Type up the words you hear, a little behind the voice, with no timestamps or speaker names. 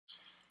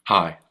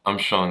Hi, I'm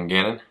Sean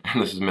Gannon,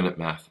 and this is Minute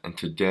Math, and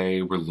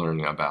today we're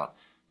learning about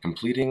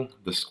completing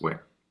the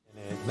square.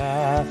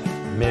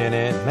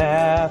 Minute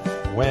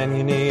Math, when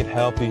you need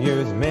help you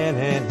use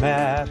Minute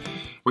Math.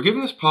 We're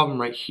given this problem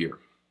right here,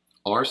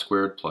 r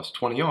squared plus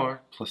 20r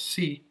plus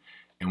c,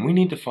 and we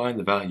need to find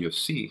the value of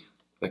c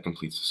that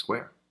completes the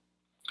square.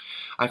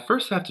 I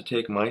first have to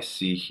take my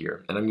c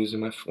here, and I'm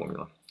using my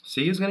formula.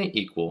 C is going to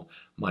equal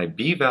my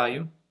b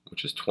value,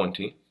 which is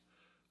 20,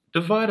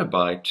 divided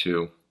by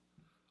 2,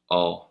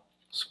 all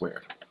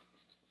squared.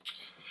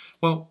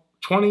 Well,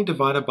 20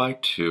 divided by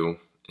 2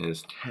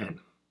 is 10.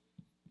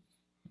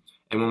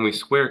 And when we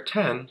square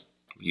 10,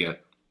 we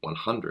get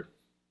 100.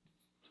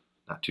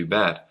 Not too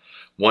bad.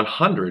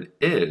 100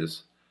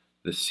 is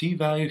the c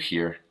value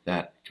here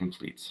that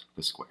completes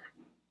the square.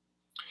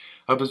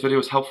 I hope this video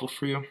was helpful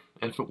for you,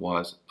 and if it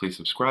was, please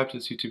subscribe to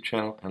this YouTube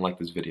channel and like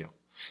this video.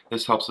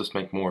 This helps us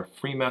make more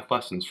free math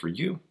lessons for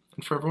you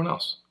and for everyone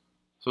else.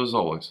 So as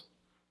always,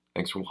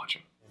 thanks for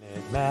watching.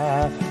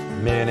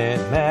 Minute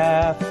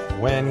Math,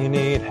 when you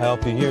need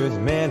help you use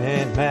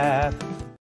Minute Math.